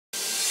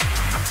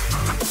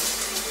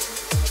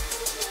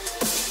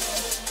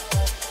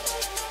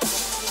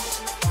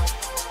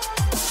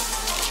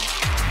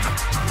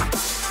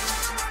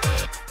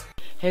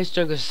Hey,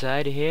 Struggle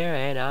Society here,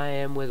 and I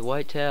am with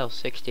Whitetail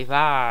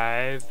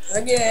 65.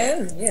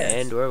 Again, yes.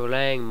 And we're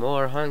playing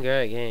more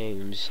Hunger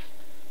Games.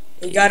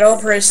 He got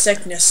over his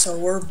sickness, so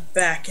we're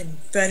back and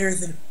better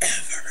than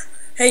ever.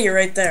 Hey, you're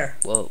right there.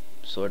 Well,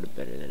 sort of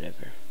better than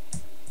ever.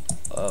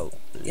 Oh.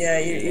 Yeah,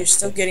 you're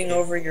still getting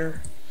over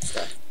your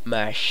stuff.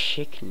 My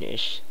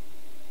sickness.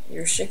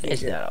 You're sick.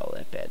 It's not all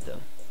that bad, though.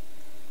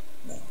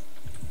 No.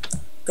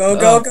 Go,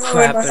 Oh, go,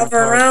 and hover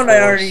around. I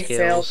already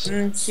failed. skills.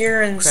 And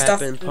here and Crap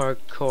stuff. and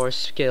parkour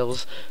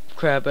skills.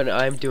 Crap, and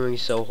I'm doing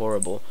so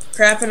horrible.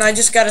 Crap, and I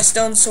just got a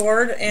stone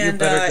sword and you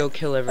better go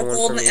kill a everyone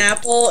golden for me.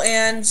 apple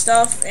and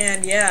stuff,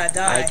 and yeah,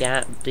 die. I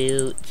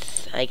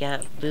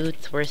got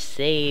boots. We're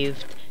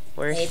saved.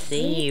 We're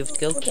saved.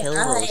 Go kill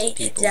those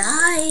people.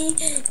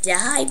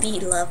 Die,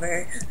 beat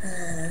lover.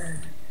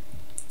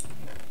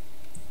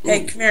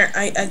 Hey, come here.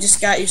 I just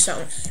got you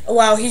something. Oh,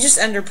 wow, he just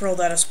ender pearled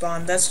out of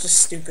spawn. That's just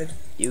stupid.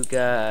 You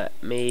got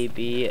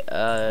maybe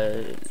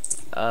a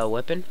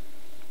weapon?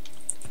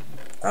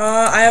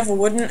 I have a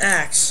wooden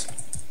axe.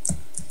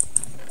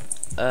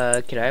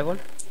 Can I have one?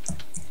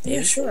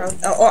 Yeah, sure.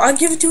 I'll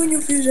give it to you in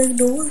a few seconds.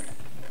 Don't worry.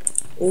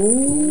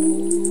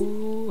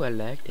 Ooh, I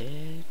like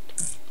that.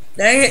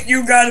 Dang it,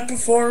 you got it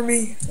before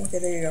me. Okay,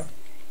 there you go.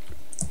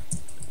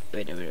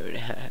 Wait.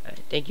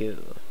 Thank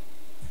you.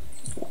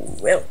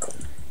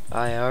 Welcome.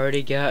 I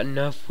already got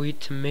enough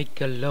wheat to make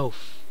a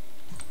loaf.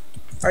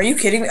 Are you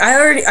kidding me?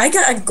 I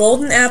got a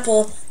golden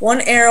apple,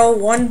 1 arrow,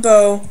 1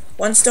 bow,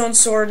 1 stone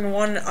sword, and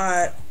 1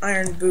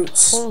 iron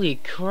boots. Holy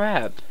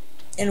crap.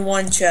 In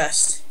 1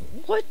 chest.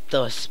 What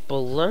the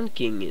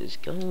spelunking is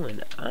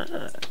going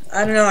on?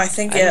 I don't know, I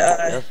think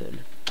nothing.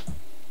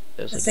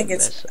 It was I like think a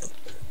it's... mess up.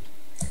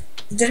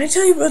 Did I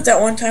tell you about that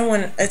one time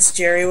when It's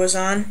Jerry was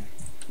on?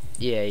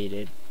 Yeah, you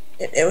did.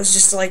 It was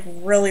just like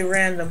really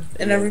random,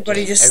 and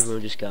everybody just...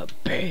 Everyone just got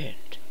banned.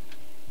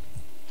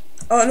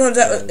 Oh no,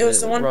 it was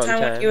the one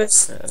time when he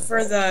was Oh.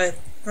 for the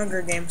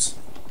Hunger Games.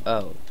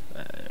 Oh,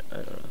 I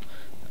don't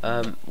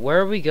know. Where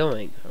are we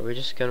going? Are we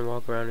just gonna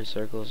walk around in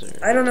circles, or?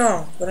 I don't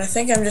know, but I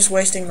think I'm just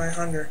wasting my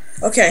hunger.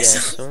 Okay, Yeah,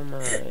 so am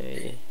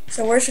I.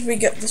 So where should we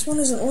go? This one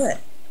isn't lit.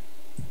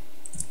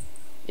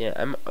 Yeah,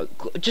 I'm.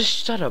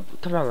 Just shut up.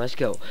 Come on, let's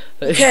go.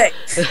 Okay.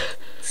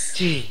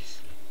 Jeez.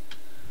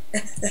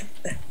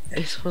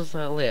 This one's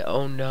not lit.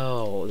 Oh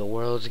no, the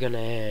world's gonna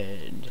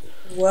end.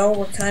 Well,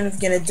 we're kind of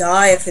gonna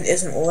die if it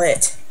isn't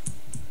lit.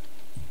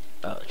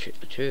 Oh,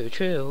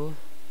 true.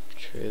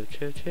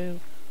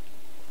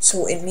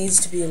 So it needs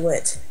to be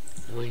lit.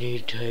 We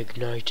need to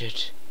ignite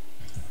it.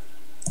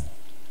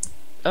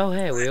 Oh,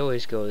 hey, we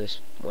always go this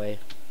way.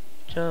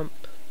 Jump.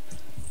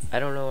 I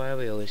don't know why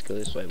we always go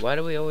this way. Why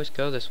do we always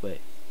go this way?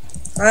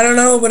 I don't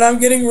know, but I'm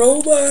getting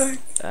rollback.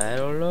 I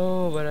don't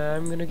know, but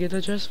I'm gonna get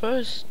the chest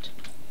first.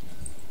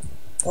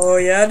 Oh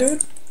yeah,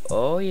 dude?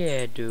 Oh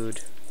yeah,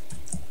 dude.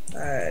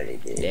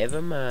 Alrighty, dude.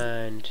 Never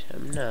mind.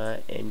 I'm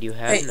not, and you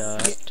have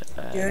not.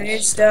 You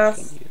need stuff.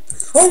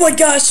 Oh my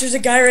gosh, there's a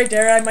guy right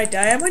there. I might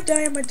die.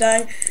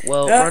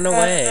 Well, run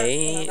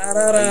away. Are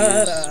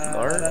you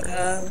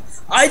smart?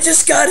 I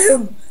just got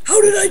him.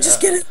 How did I just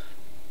get him?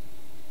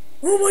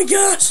 Oh my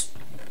gosh.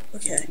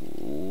 Okay.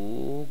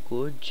 Ooh,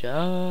 good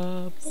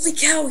job. Holy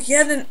cow, he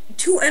had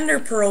 2 ender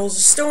pearls,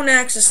 a stone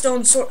axe, a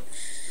stone sword.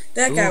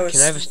 That guy was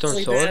can I have a stone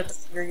really sword? bad at the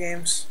Hunger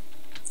Games.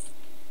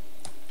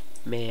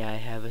 May I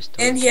have a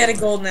stone And he had a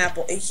sword? golden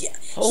apple.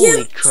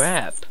 Holy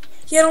crap.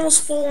 He had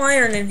almost full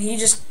iron and he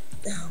just...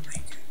 Oh my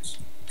gosh.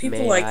 People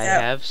May like I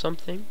that. have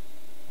something?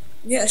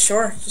 Yeah,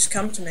 sure. Just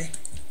come to me.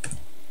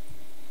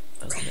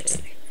 Okay.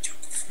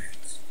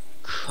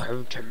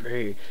 Come to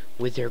me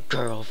with your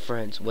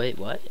girlfriends. Wait,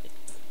 what?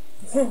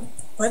 Whoa,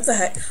 what the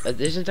heck?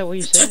 Isn't that what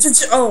you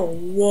said? Oh,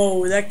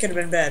 whoa, that could have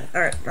been bad.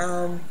 Alright,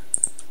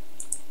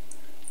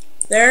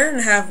 there,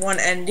 and have 1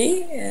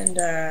 endy, and,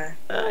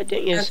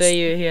 didn't you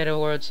say he had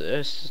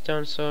a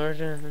stone sword?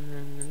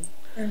 and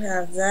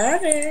have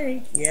that,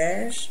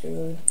 yes,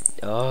 dude.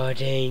 Oh,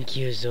 thank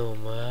you so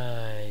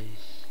much.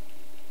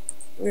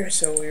 We're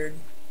so weird.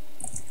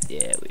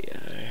 Yeah, we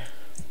are.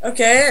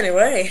 Okay,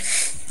 anyway.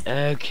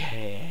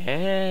 Okay,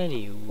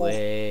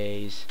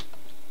 anyways.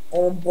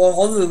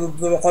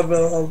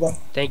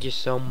 Thank you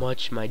so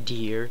much, my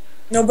dear.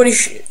 Nobody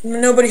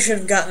should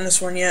have gotten this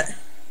one yet.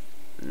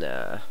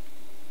 Nah.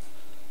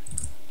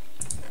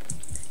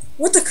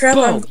 What the crap?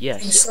 Bow, I'm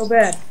yes. so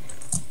bad.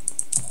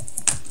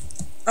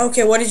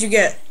 Okay, what did you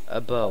get? A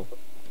bow.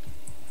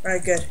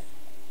 Alright, good.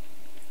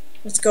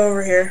 Let's go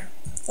over here.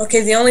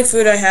 Okay, the only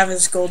food I have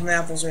is golden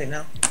apples right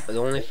now. The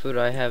only food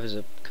I have is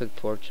a cooked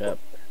pork chop.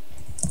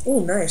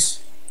 Oh,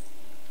 nice.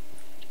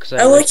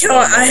 I like how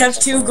I have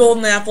 2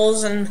 golden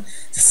apples and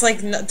it's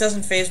like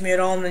doesn't phase me at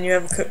all, and then you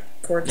have a cooked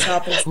pork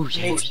chop and Ooh, it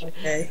makes my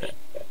day.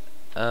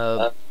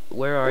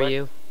 Where are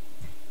you?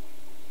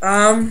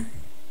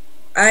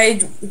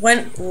 I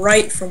went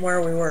right from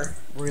where we were.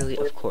 Really?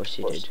 Of course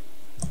you did.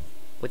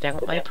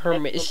 Without my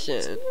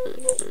permission.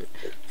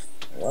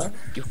 What?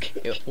 You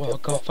can't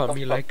walk off on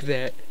me like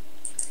that.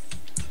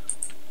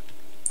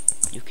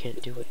 You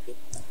can't do it.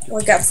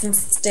 Well, I got some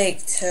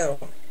steak too.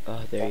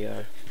 Oh, there you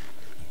are.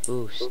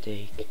 Ooh,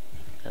 steak.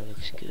 That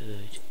looks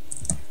good.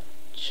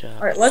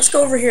 Chop. Alright, let's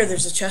go over here.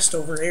 There's a chest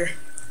over here.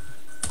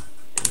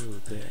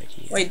 Ooh, good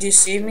idea. Wait, do you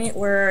see me?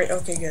 Where are you?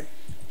 Okay, good.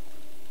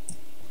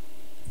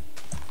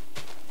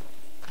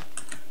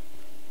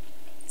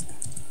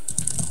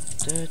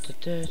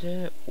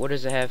 What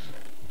does it have?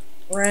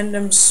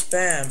 Random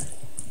spam.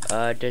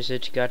 Does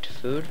it got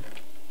food?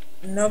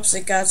 Nope,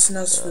 it got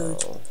no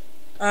food. Oh,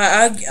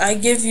 I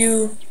give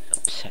you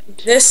upset.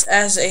 this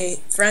as a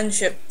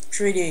friendship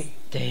treaty.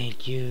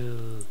 Thank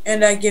you.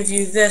 And I give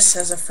you this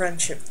as a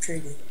friendship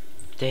treaty.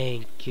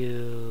 Thank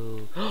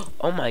you.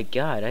 Oh my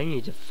god, I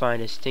need to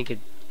find a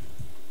stinking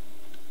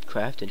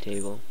crafting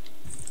table.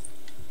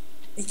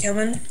 You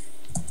coming?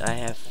 I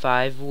have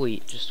 5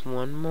 wheat, just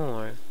one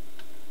more.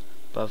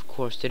 But of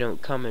course they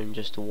don't come in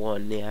just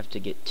one, they have to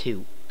get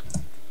 2.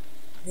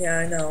 Yeah,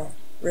 I know.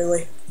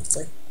 Really? It's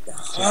like,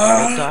 So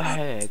what the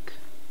heck?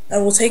 I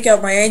will take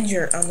out my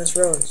anger on this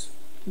road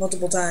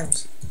multiple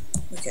times.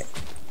 Okay.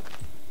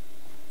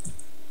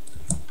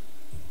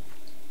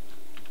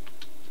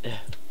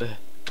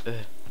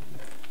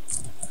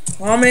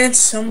 Oh man,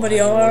 somebody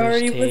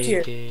already was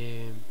here.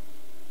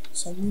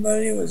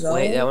 Somebody was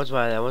already. Wait, that was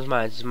mine. That was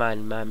mine. It's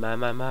mine.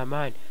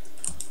 Mine.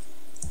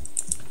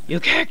 You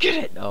can't get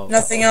it. Oh.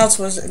 Nothing else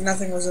was.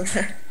 Nothing was in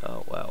there.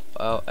 Oh wow.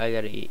 Oh, I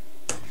gotta eat.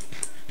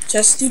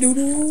 Chesty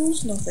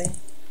doodles. Nothing.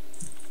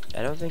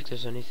 I don't think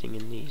there's anything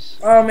in these.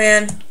 Oh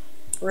man,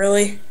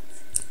 really?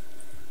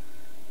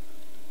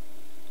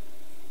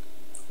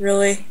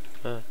 Really?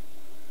 Huh.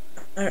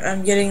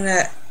 I'm getting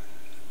that.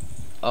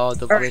 Oh,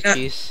 the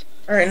glitchies.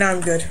 Alright, now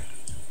I'm good.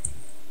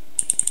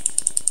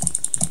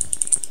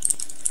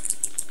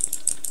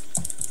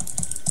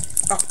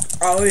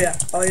 Oh yeah,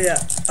 oh yeah.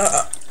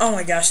 Oh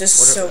my gosh, this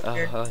is so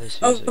weird. This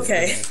is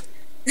okay.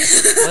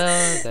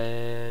 Well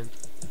then.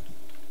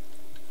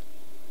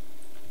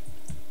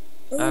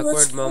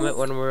 Awkward moment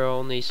when we're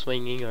only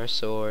swinging our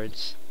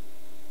swords.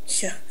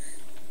 Yeah.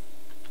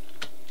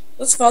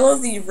 Let's follow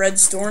the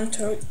redstone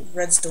torch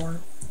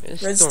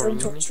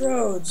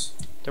roads.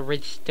 The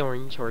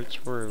redstone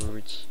torch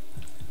roads.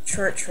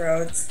 Church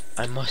roads.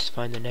 I must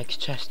find the next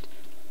chest.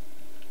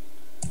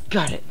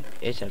 Got it.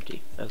 It's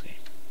empty. Okay.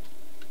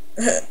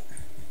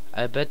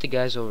 I bet the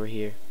guy's over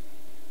here.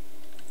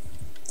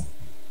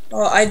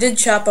 Well, I did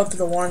chop up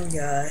the one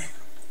guy.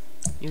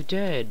 You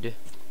did.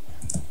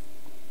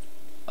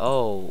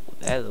 Oh,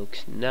 that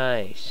looks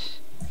nice.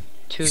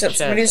 2 Except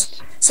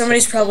chests.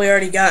 somebody's probably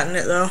already gotten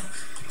it though.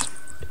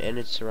 And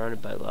it's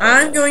surrounded by lava.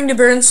 I'm going to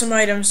burn some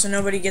items so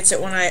nobody gets it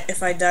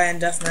if I die in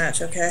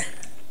deathmatch. Okay.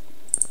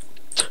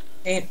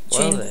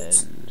 Chain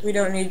boots. We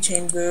don't need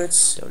chain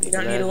boots. We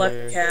don't need a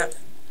leather cap.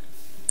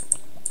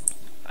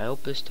 I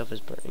hope this stuff is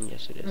burning.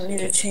 Yes, it is. Don't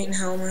need a chain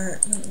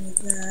helmet. Don't need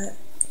that.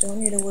 Don't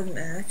need a wooden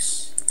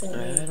axe.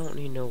 I don't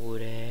need no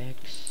wood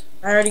axe.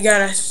 I already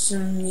got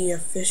some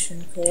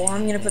fishing pole.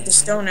 I'm gonna put the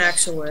stone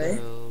axe away.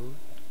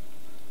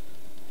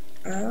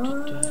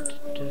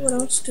 What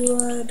else do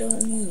I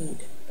don't need?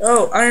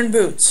 Oh, iron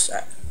boots.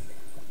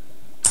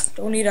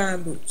 Don't need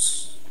iron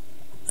boots.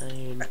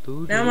 Iron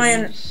boots. Now my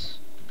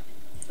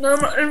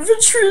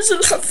inventory is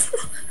enough.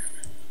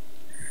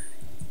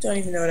 Don't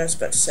even know what I was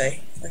about to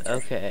say.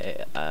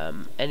 Okay.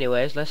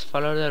 Anyways, let's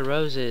follow the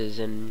roses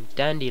and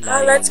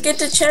dandelions. Let's get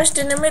the chest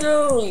in the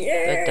middle.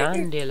 Yeah. The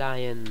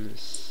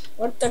dandelions.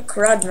 What the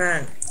crud,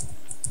 man?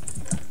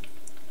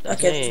 Nothing.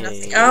 Okay, there's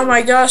nothing. Oh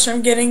my gosh,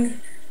 I'm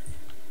getting.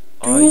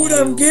 Dude,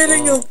 I'm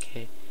getting a.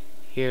 Okay.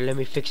 Here, let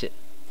me fix it.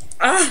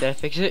 Did I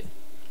fix it?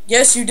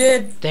 Yes, you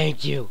did.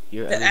 Thank you.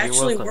 That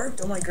actually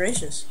worked. Oh my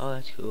gracious. Oh,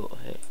 that's cool.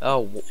 Hey.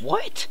 Oh,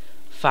 what?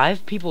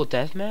 5 people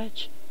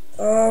deathmatch?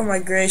 Oh my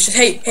gracious.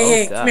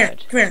 Hey,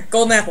 God. come here.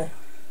 Golden apple.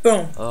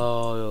 Boom.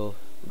 Oh,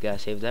 we gotta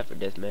save that for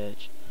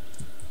deathmatch.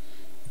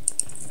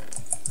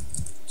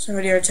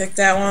 Somebody already took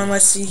that one.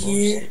 Let's see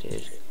here.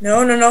 No.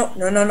 I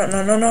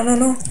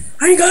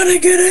gotta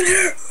get in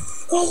here.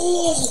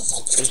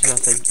 Oh. There's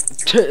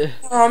nothing.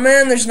 Oh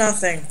man, there's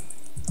nothing.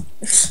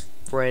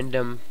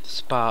 Random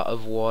spot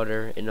of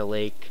water in a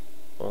lake,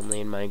 only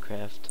in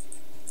Minecraft.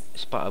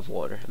 Spot of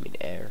water, I mean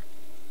air.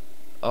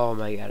 Oh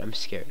my god, I'm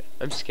scared.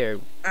 I'm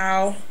scared.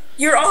 Ow.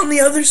 You're on the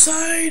other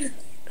side.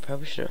 I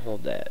probably shouldn't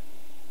hold that.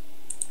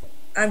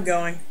 I'm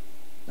going.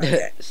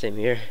 Okay. Same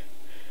here.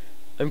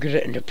 I'm gonna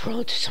end up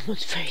prone to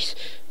someone's face.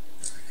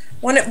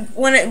 When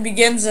it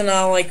begins in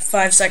like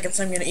 5 seconds,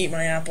 I'm gonna eat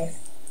my apple.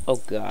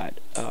 Oh god.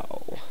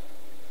 Oh.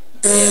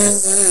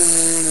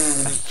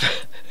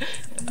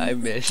 I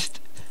missed.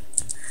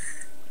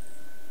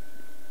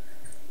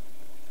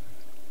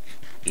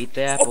 Eat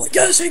the apple. Oh my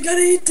gosh, I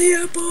gotta eat the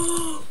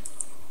apple.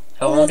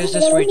 How long does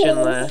this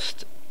region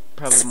last?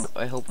 Probably,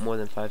 I hope more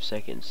than 5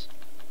 seconds.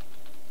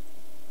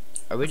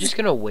 Are we just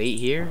gonna wait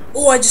here?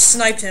 Oh, I just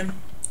sniped him.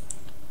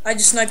 I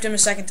just sniped him a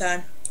second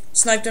time.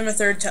 Sniped him a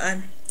third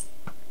time.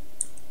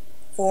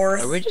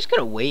 4th. Are we just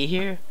gonna wait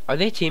here? Are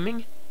they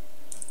teaming?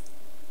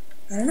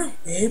 I don't know.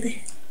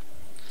 Maybe.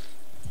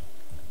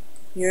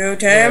 You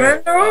tame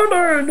it.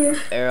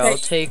 Here, I'll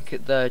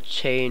take the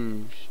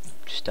chain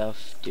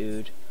stuff,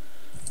 dude.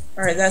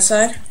 Alright, that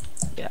side?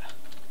 Yeah.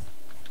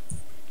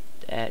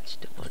 That's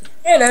the one.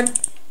 Hey, Dad.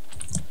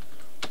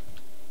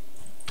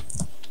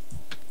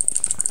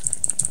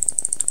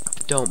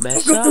 Don't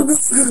mess Go, go, up. go,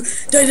 go.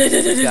 Die, die,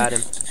 die, die, die. Got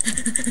him.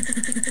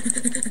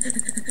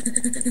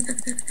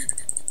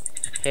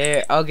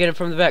 Here, I'll get him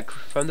from the back.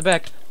 From the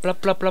back. Blop,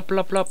 blop, blop,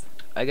 blop, blop.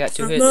 I got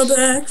 2 From hits. the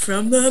back,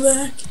 from the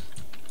back.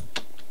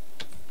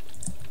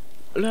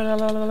 La, la,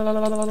 la, la, la, la,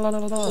 la, la, la,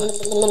 la.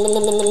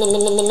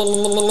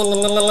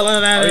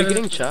 Are you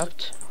getting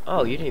chopped?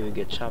 Oh, you didn't even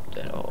get chopped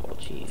at all.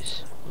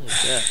 Jeez. Holy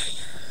crap.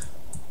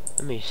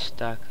 Let me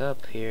stock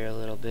up here a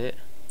little bit.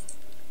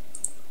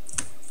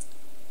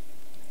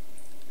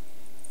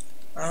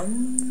 I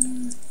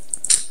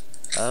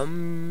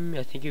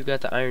think you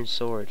got the iron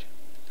sword.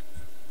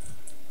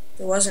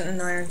 There wasn't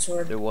an iron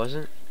sword. There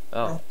wasn't?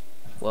 Oh. No.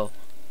 Well,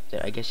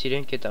 then I guess you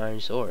didn't get the iron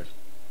sword.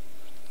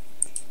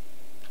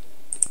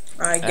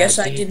 I guess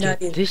I did not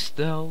get this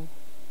though.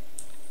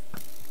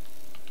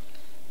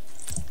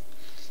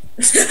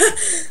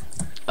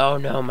 Oh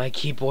no, my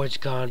keyboard's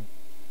gone.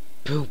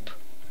 Poop.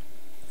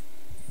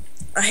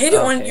 I hate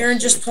it when you're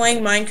just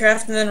playing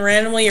Minecraft and then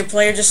randomly your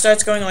player just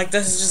starts going like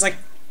this. It's just like,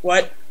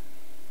 what?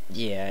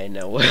 Yeah, I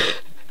know. What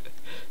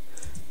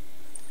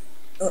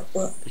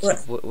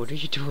are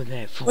you doing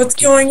that for? What's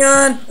going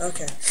on?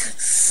 Okay.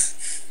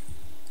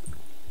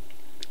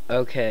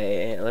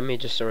 Okay, let me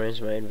just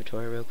arrange my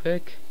inventory real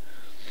quick.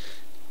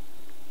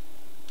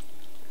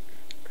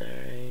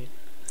 Alright.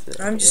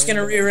 I'm just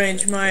gonna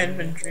rearrange my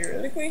inventory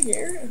really quick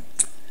here.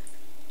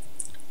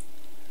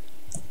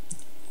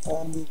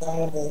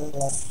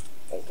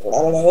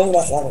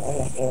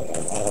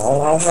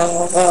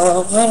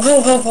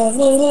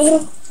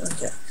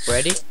 Okay.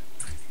 Ready?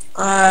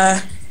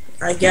 I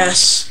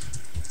guess.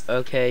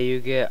 Okay, you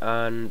get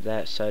on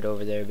that side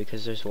over there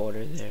because there's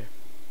water there.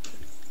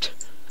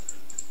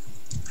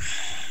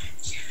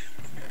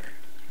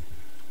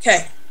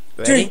 Okay.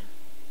 Ready?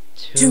 3,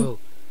 2,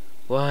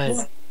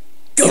 1,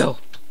 go!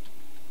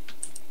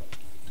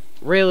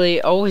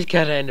 Really? Always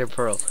gotta ender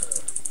pearl.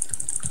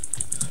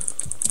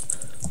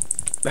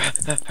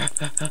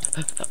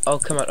 Oh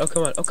come on, oh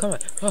come on, oh come on.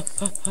 Oh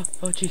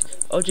jeez.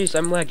 Oh jeez,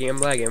 I'm lagging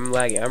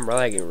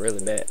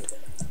really bad.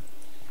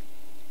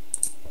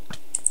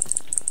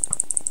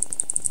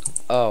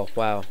 Oh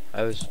wow,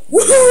 I was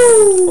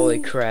holy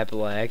crap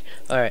lag.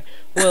 Alright,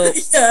 well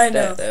yeah, I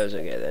know. That was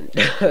okay then.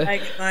 I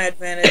get my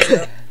advantage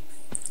though.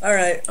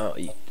 Alright. Oh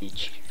you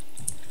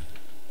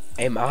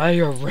am I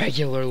a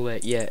regular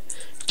lit yet?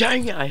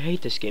 Dang it, I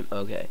hate this game.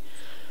 Okay.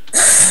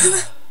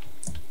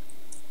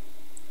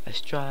 I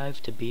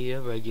strive to be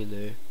a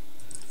regular.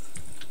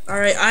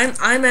 Alright,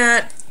 I'm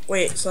at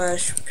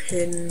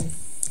 /pin.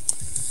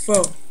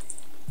 Whoa.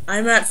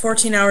 I'm at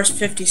 14 hours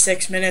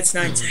 56 minutes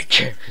 9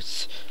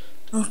 seconds.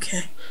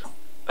 Okay.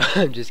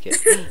 I'm just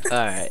kidding.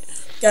 Alright.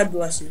 God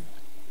bless you.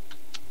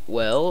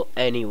 Well,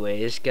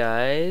 anyways,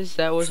 guys,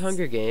 that was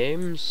Hunger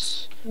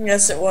Games.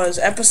 Yes, it was.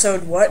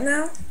 Episode what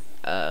now?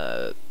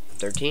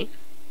 13?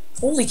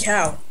 Holy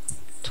cow.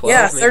 12,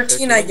 yeah,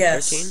 13, I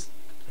guess. 13?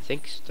 I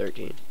think it's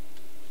 13.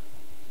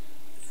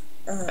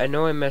 I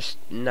know I messed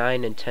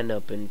 9 and 10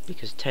 up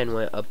because 10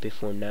 went up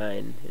before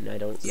 9, and I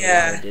don't know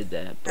why I did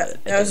that.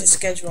 But that was a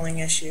scheduling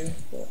issue.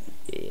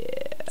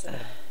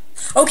 Yeah.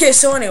 Okay,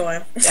 so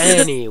anyway.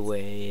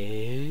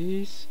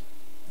 Anyways.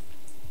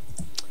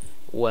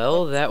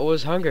 Well, that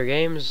was Hunger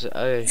Games.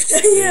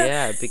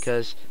 Yeah,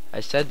 because I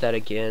said that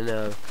again.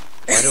 Why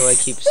do I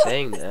keep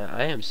saying that?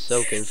 I am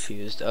so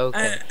confused.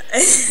 Okay.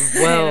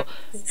 Well,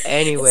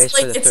 anyways,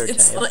 for the third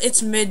time.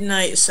 It's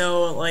midnight,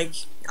 so, like,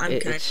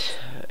 I'm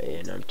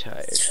and I'm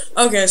tired.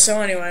 Okay,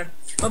 so anyway.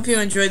 Hope you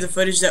enjoyed the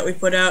footage that we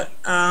put out.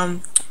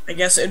 I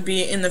guess it would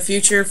be in the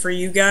future for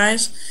you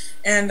guys.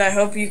 And I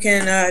hope you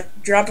can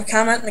drop a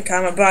comment in the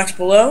comment box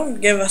below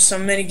and give us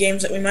some mini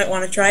games that we might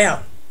want to try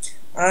out.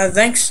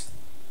 Thanks.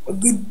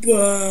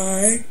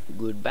 Goodbye.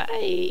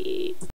 Goodbye.